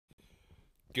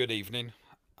Good evening,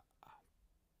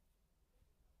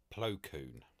 Plo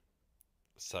Koon.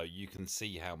 So you can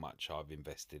see how much I've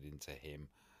invested into him.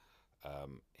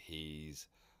 He's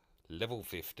level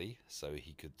 50, so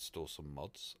he could store some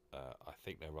mods. I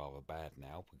think they're rather bad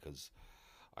now because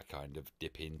I kind of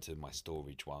dip into my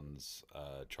storage ones,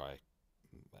 try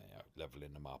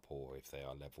leveling them up, or if they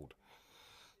are leveled,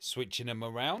 switching them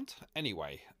around.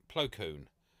 Anyway, Plo Koon,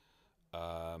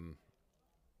 um,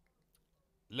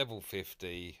 level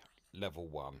 50, level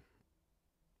 1,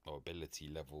 or ability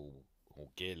level, or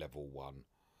gear level 1,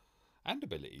 and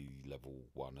ability level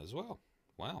 1 as well.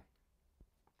 Wow.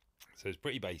 So it's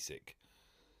pretty basic.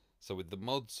 So with the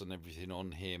mods and everything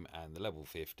on him and the level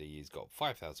 50, he's got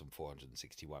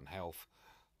 5,461 health,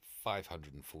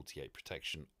 548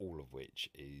 protection, all of which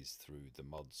is through the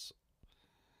mods.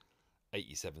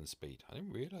 87 speed. I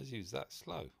didn't realise he was that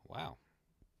slow. Wow.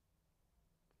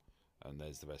 And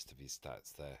there's the rest of his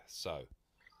stats there. So,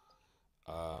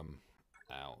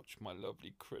 ouch, my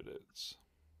lovely credits.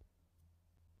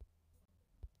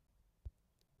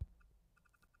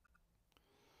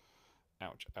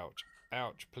 Ouch, ouch,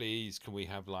 ouch, please. Can we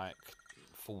have like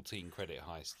 14 credit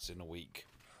heists in a week?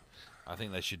 I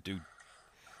think they should do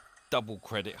double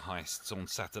credit heists on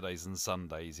Saturdays and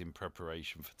Sundays in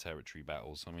preparation for territory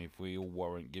battles. I mean, if we all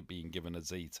warrant being given a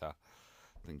Zeta,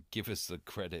 then give us the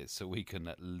credit so we can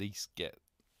at least get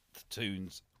the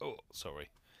tunes. Oh, sorry.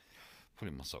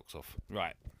 Pulling my socks off.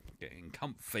 Right, getting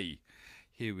comfy.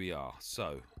 Here we are.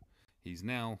 So, he's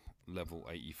now level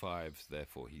 85,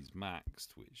 therefore he's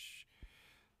maxed, which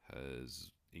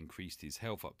has increased his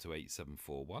health up to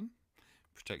 8741.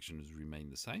 Protection has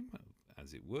remained the same,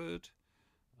 as it would.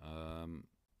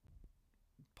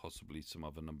 Possibly some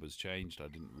other numbers changed. I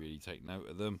didn't really take note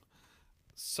of them.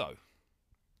 So,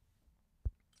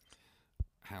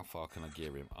 how far can I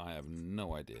gear him? I have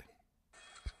no idea.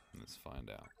 Let's find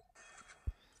out.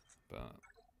 But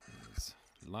his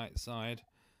light side.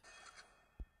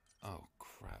 Oh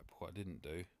crap! What I didn't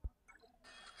do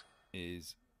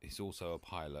is he's also a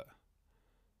pilot.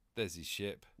 There's his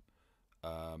ship.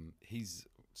 He's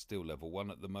still level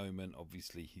 1 at the moment.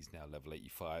 Obviously, he's now level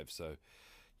 85, so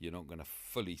you're not going to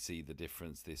fully see the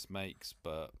difference this makes,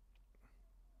 but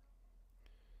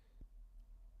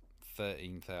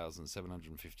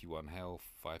 13,751 health,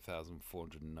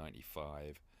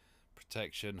 5,495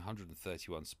 protection,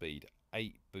 131 speed,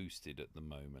 8 boosted at the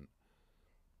moment.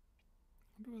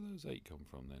 I wonder where those 8 come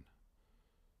from then.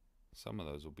 Some of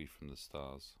those will be from the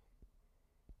stars.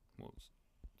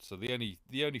 So the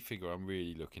only figure I'm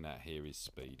really looking at here is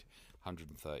speed,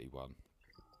 131.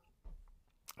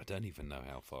 I don't even know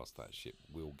how fast that ship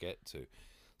will get to.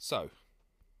 So,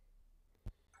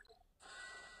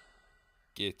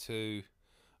 gear 2,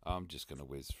 I'm just going to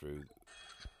whiz through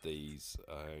these.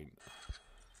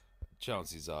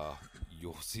 Chances are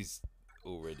yours is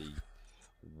already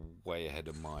way ahead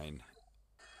of mine.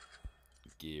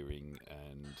 Gearing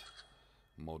and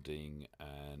modding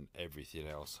and everything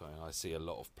else. I see a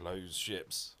lot of Plo's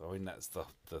ships. I mean, that's the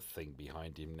thing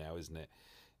behind him now, isn't it?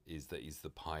 Is that he's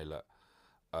the pilot.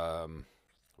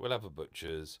 We'll have a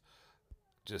butcher's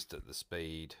just at the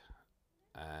speed,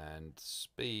 and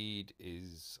speed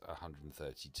is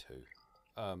 132.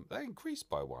 That increased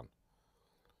by 1.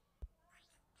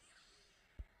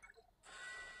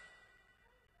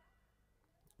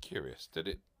 Curious. Did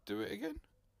it do it again?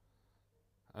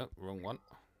 Oh, wrong one.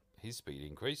 His speed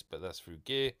increased, but that's through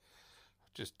gear.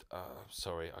 Just,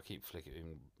 sorry, I keep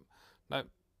flicking. Nope.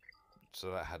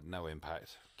 So that had no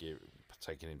impact. Gear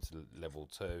taking him to level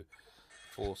 2.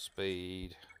 4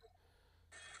 speed.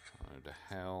 The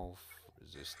health,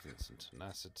 resistance and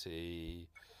tenacity,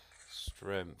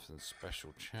 strength and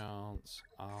special chance,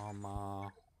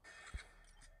 armor,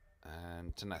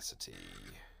 and tenacity.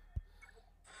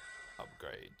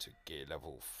 Upgrade to gear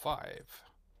level 5.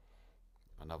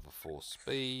 Another 4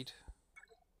 speed.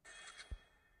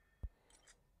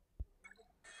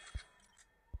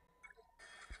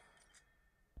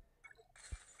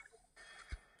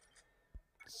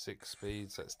 Six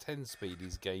speeds. That's 10 speed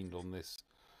he's gained on this.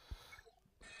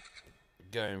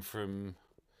 Going from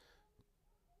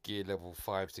gear level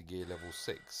 5 to gear level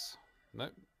 6.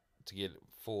 Nope. To gear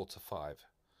 4 to 5.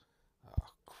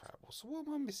 Oh crap. What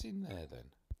am I missing there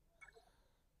then?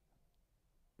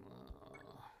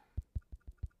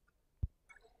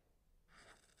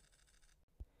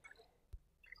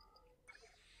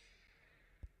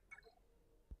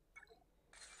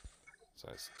 So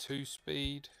it's 2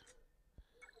 speed.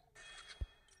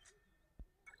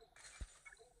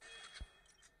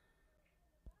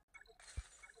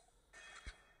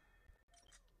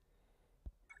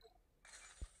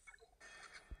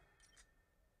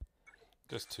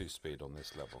 Just 2 speed on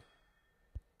this level.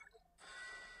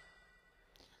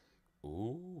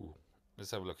 Ooh.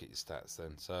 Let's have a look at your stats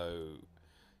then. So,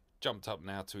 jumped up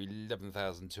now to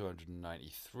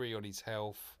 11,293 on his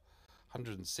health.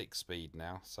 106 speed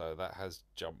now. So that has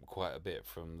jumped quite a bit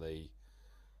from the...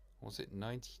 Was it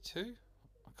 92? I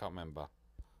can't remember.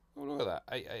 Oh, look at that.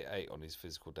 888 on his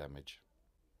physical damage.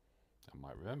 I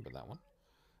might remember that one.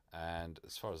 And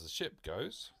as far as the ship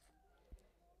goes,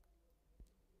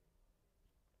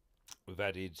 we've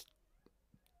added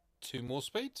 2 more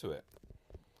speed to it.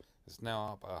 It's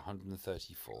now up at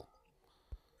 134.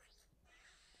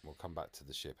 We'll come back to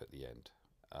the ship at the end.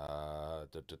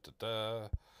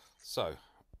 So,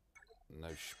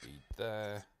 no speed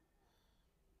there.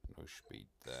 No speed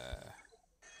there.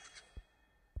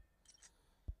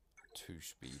 2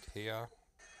 speed here.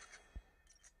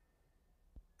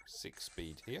 6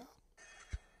 speed here.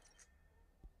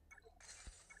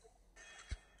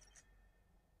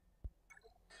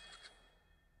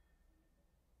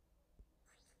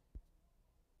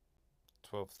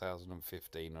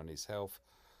 $12,015 on his health,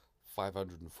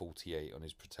 548 on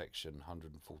his protection,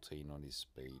 114 on his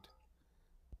speed.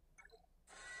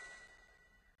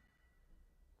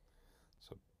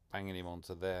 So banging him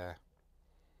onto there.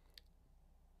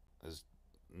 As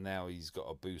now he's got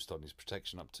a boost on his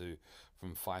protection up to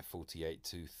from 548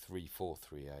 to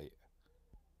 3438.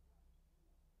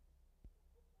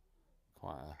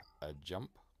 Quite a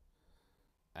jump.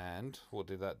 And what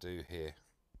did that do here?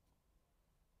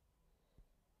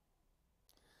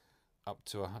 Up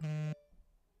to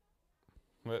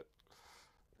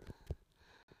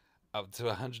up to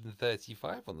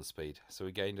 135 on the speed. So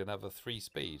we gained another 3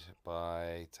 speed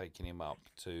by taking him up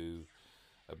to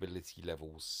ability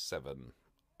level 7.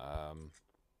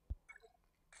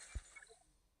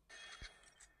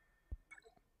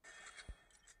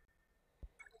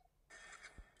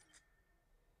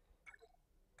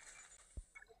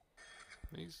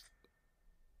 These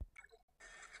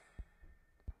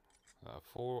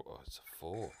 4. Oh, it's a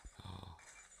 4. Oh,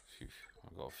 phew.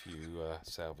 I've got a few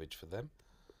salvage for them.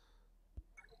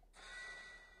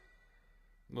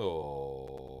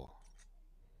 Oh.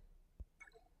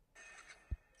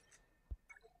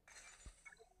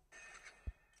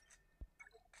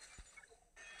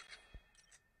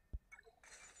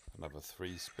 Another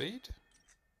 3 speed.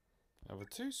 Another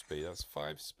 2 speed. That's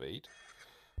 5 speed.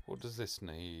 What does this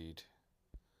need?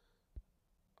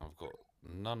 I've got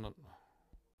none.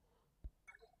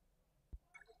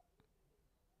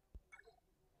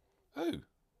 Oh.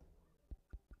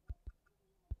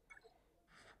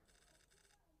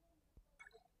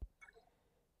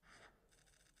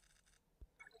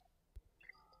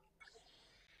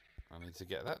 I need to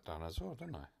get that done as well,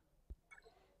 don't I?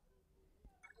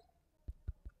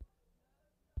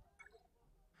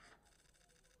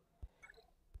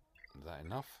 Is that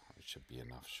enough? It should be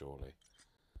enough, surely.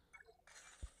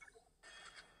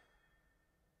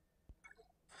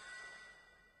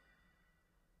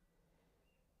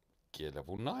 Gear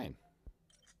level 9.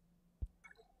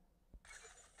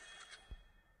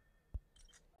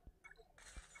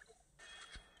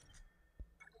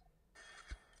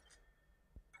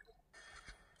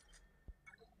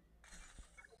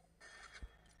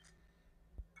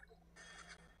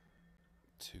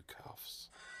 Two cuffs.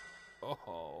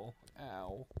 Oh,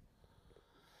 ow.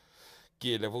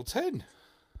 Gear level 10.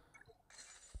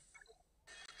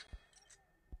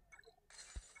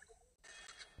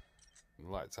 The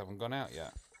lights haven't gone out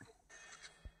yet.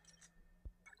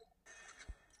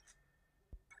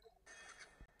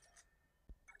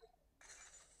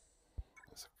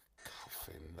 There's a cuff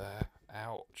in there.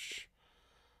 Ouch.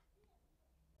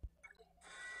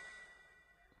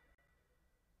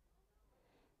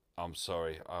 I'm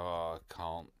sorry. I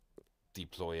can't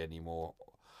deploy anymore.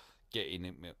 Getting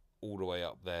it all the way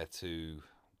up there to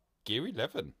Gear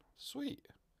 11. Sweet.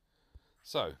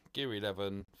 So, Gear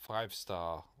 11,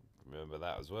 5-star. Remember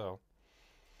that as well.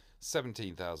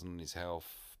 17,000 on his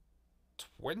health.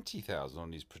 20,000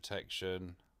 on his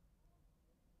protection.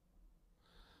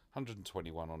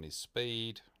 121 on his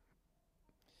speed.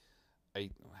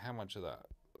 8. How much of that?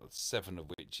 7 of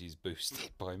which is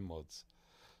boosted by mods.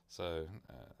 So,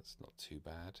 it's not too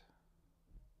bad.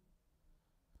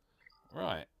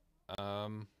 Right.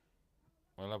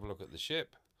 We'll have a look at the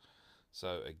ship.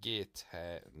 So, a Gear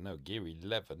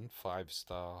 11,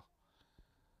 5-star.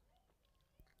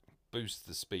 Boosts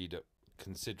the speed up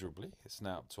considerably. It's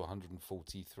now up to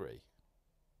 143.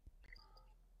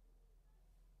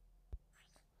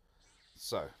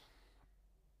 So,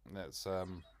 let's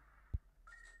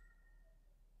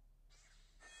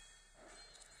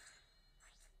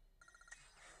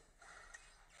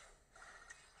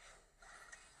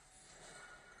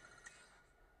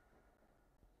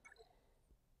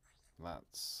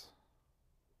stats.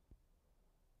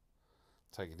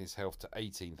 Taking his health to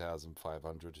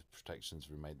 18,500. His protections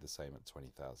remained the same at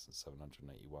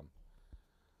 20,781.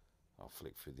 I'll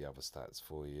flick through the other stats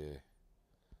for you.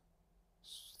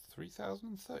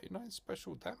 3,039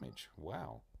 special damage.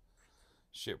 Wow.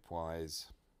 Ship-wise,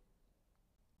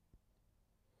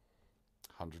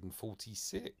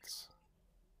 146.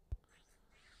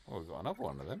 Oh, we've got another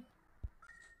one of them.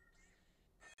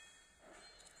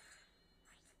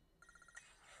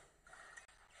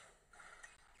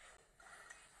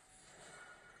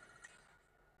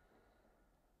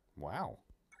 Wow.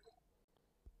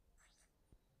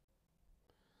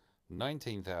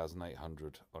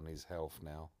 19,800 on his health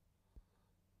now.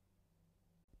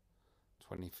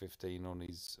 2015 on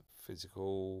his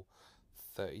physical.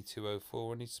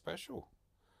 3204 on his special.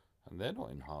 And they're not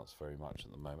enhanced very much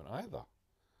at the moment either.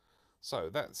 So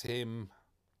that's him.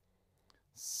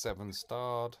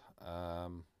 7-starred.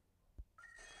 We'll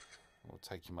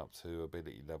take him up to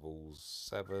ability level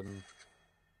 7.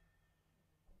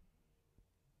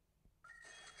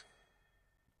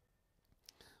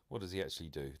 What does he actually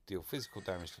do? Deal physical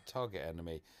damage to target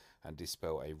enemy and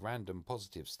dispel a random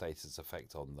positive status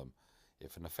effect on them.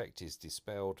 If an effect is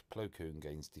dispelled, Plo Koon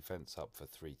gains defense up for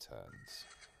 3 turns.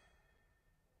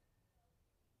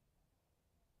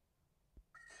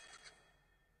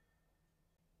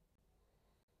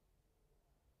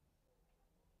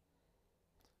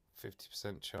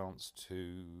 %50 chance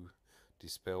to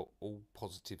dispel all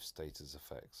positive status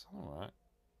effects. Alright.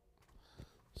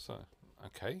 So,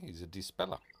 okay, he's a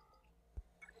dispeller.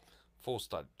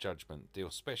 4-star judgment. Deal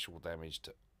special damage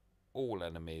to all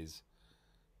enemies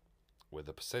with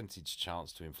a percentage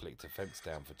chance to inflict offense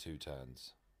down for 2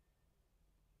 turns.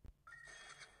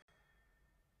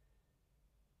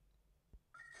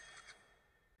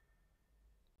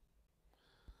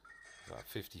 That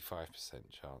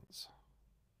 55% chance.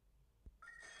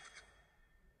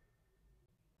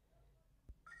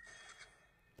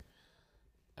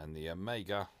 And the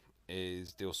Omega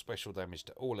is deal special damage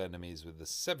to all enemies with a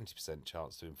 70%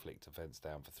 chance to inflict offense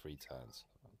down for 3 turns.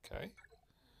 Okay.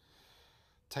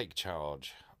 Take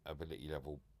charge, ability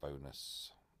level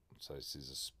bonus. So this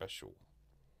is a special.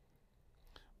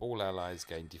 All allies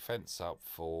gain defense up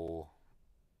for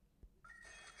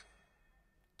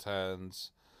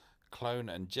turns. Clone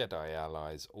and Jedi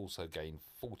allies also gain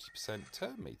 40%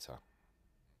 turn meter.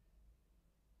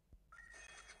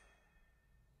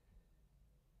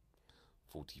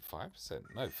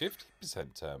 No,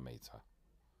 50% turn meter.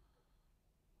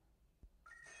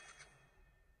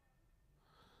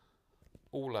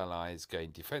 All allies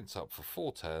gain defense up for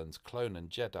 4 turns. Clone and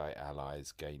Jedi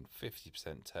allies gain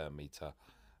 50% turn meter,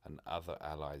 and other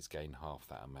allies gain half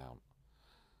that amount.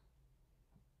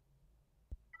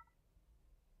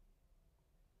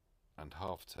 And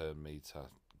half turn meter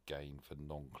gain for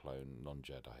non-clone,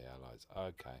 non-Jedi allies.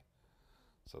 Okay,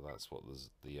 so that's what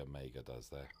the Omega does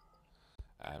there.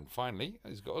 And finally,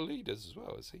 he's got a leaders as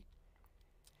well, has he?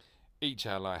 Each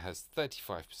ally has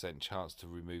 35% chance to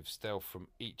remove stealth from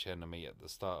each enemy at the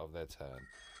start of their turn.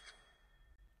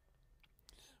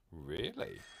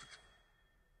 Really?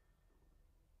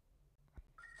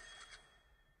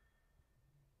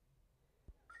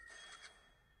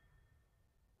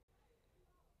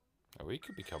 Oh, he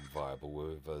could become viable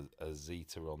with a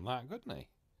Zeta on that, couldn't he?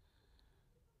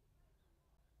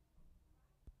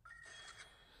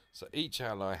 So each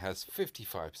ally has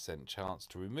 55% chance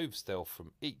to remove stealth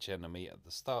from each enemy at the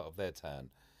start of their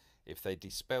turn. If they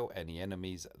dispel any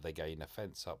enemies, they gain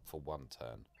offense up for 1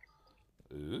 turn.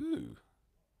 Ooh.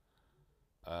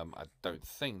 I don't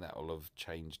think that will have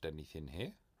changed anything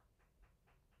here.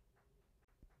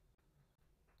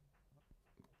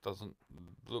 Doesn't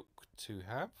look to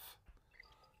have.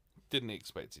 Didn't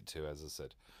expect it to, as I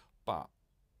said. But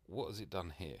what has it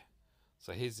done here?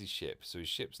 So here's his ship. So his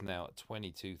ship's now at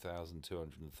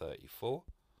 22,234.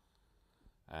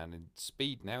 And in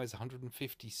speed now is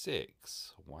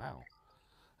 156. Wow.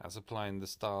 That's applying the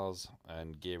stars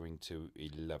and gearing to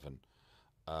 11.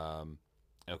 And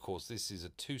of course, this is a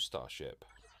 2-star ship.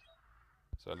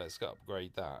 So let's go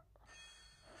upgrade that.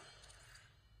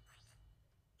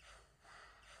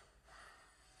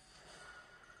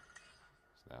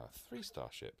 It's now a 3-star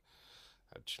ship.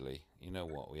 Actually, you know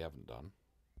what we haven't done?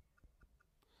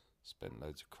 Spent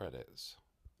loads of credits.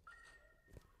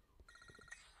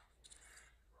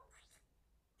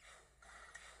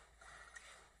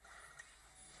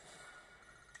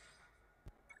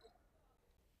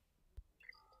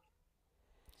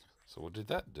 So what did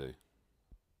that do?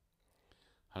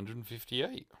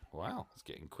 158. Wow, it's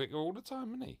getting quicker all the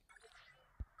time, isn't he?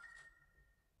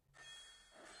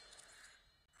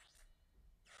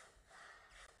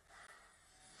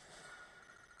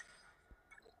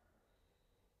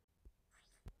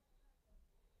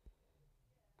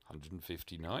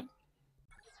 159.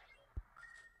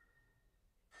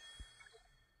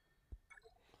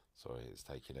 Sorry, it's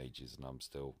taking ages and I'm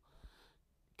still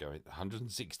going.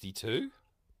 162.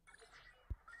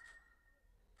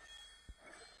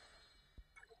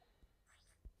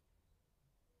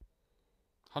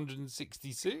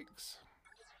 166.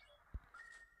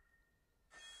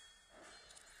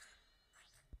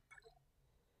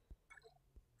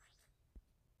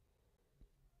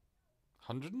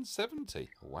 170.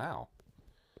 Wow.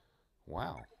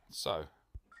 Wow. So,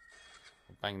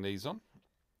 bang these on.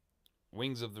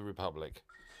 Wings of the Republic.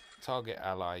 Target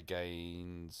ally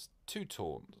gains 2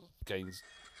 taunts. Gains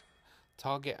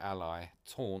target ally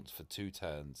taunts for 2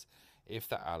 turns. If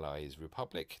that ally is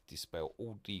Republic, dispel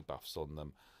all debuffs on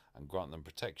them and grant them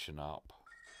protection up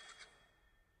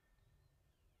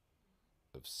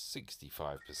of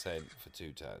 65% for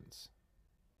 2 turns.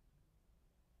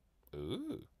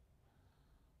 Ooh.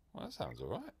 Well, that sounds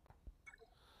alright.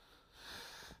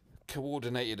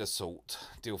 Coordinated Assault.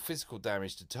 Deal physical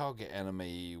damage to target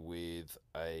enemy with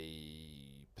a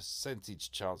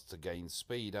percentage chance to gain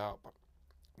speed up.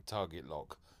 Target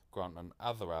lock. Grant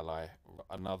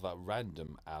another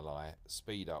random ally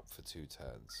speed up for 2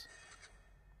 turns.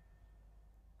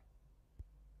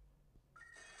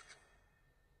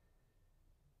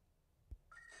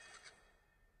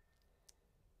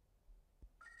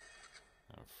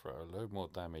 I'll throw a load more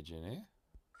damage in here.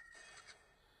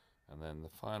 And then the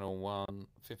final one,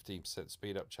 15%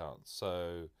 speed up chance.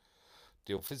 So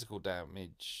deal physical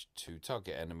damage to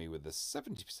target enemy with a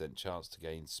 70% chance to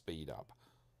gain speed up.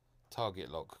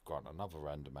 Target lock, grant another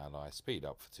random ally speed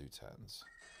up for 2 turns.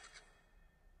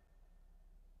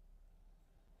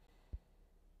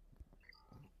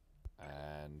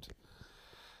 And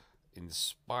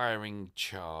Inspiring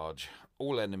Charge.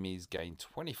 All enemies gain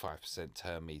 25%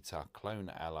 turn meter.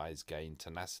 Clone allies gain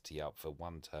tenacity up for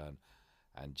 1 turn.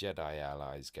 And Jedi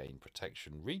allies gain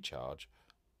protection recharge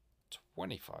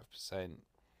 25%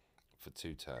 for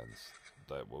 2 turns.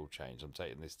 That will change. I'm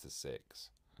taking this to 6.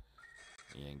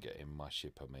 You ain't getting my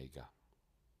ship Omega.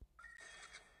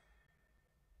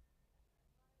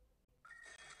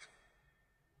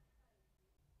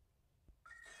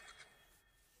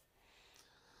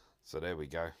 So there we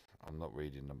go. I'm not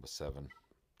reading number 7.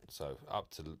 So up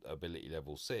to ability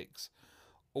level 6.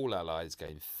 All allies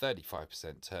gain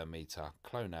 35% turn meter.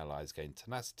 Clone allies gain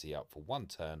tenacity up for 1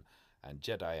 turn. And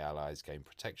Jedi allies gain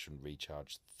protection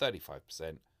recharge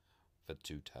 35% for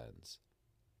 2 turns.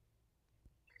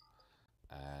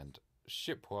 And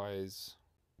shipwise,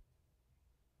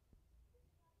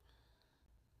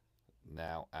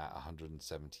 now at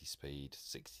 170 speed,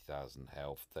 60,000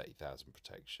 health, 30,000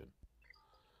 protection.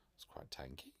 It's quite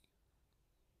tanky.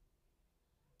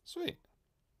 Sweet.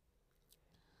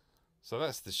 So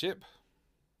that's the ship.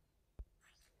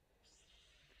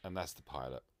 And that's the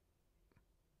pilot.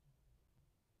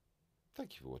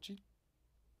 Thank you for watching.